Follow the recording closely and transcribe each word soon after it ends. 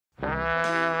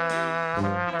So,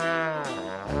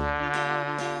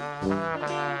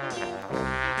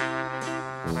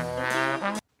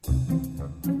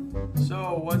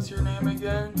 what's your name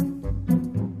again?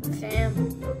 Sam.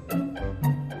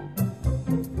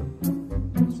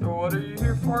 So, what are you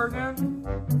here for again?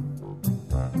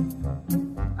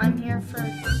 I'm here for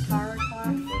guitar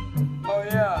class. Oh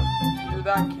yeah, you're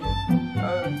that kid.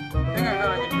 I think I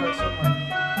got a guitar somewhere.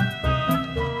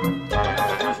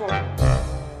 Here's one.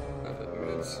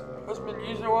 It hasn't been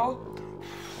used in a while.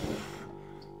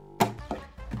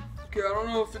 Okay, I don't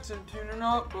know if it's in tune or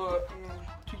not, but I'm gonna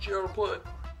teach you how to play it.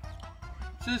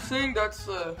 So this thing, that's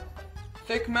the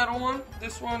thick metal one.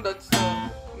 This one, that's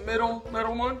the middle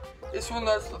metal one. This one,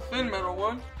 that's the thin metal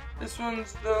one. This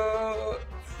one's the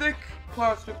thick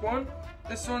plastic one.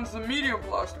 This one's the medium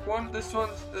plastic one. This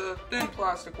one's the thin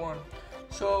plastic one.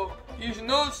 So using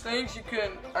those things,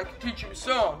 I can teach you a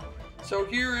song. So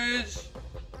here is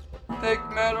thick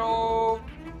metal,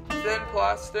 thin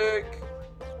plastic,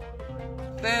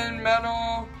 thin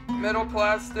metal, middle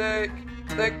plastic,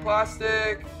 thick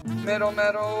plastic, middle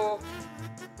metal,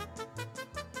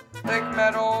 thick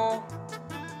metal,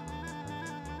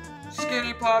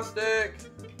 skinny plastic,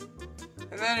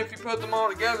 and then if you put them all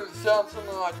together, it sounds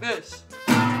something like this.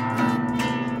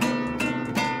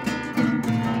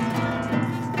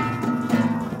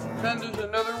 Then there's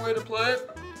another way to play it.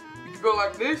 You can go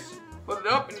like this, put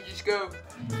it up, and you just go.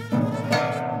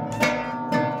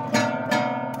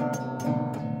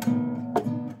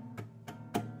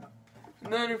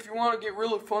 And then if you want to get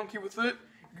really funky with it,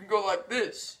 you can go like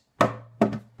this.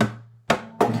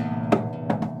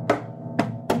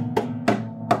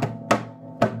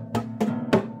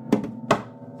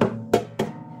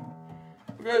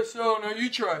 Okay, so now you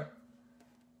try.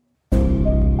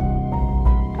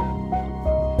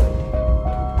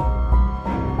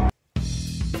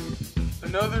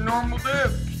 Another normal day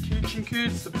of teaching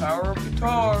kids the power of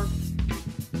guitar.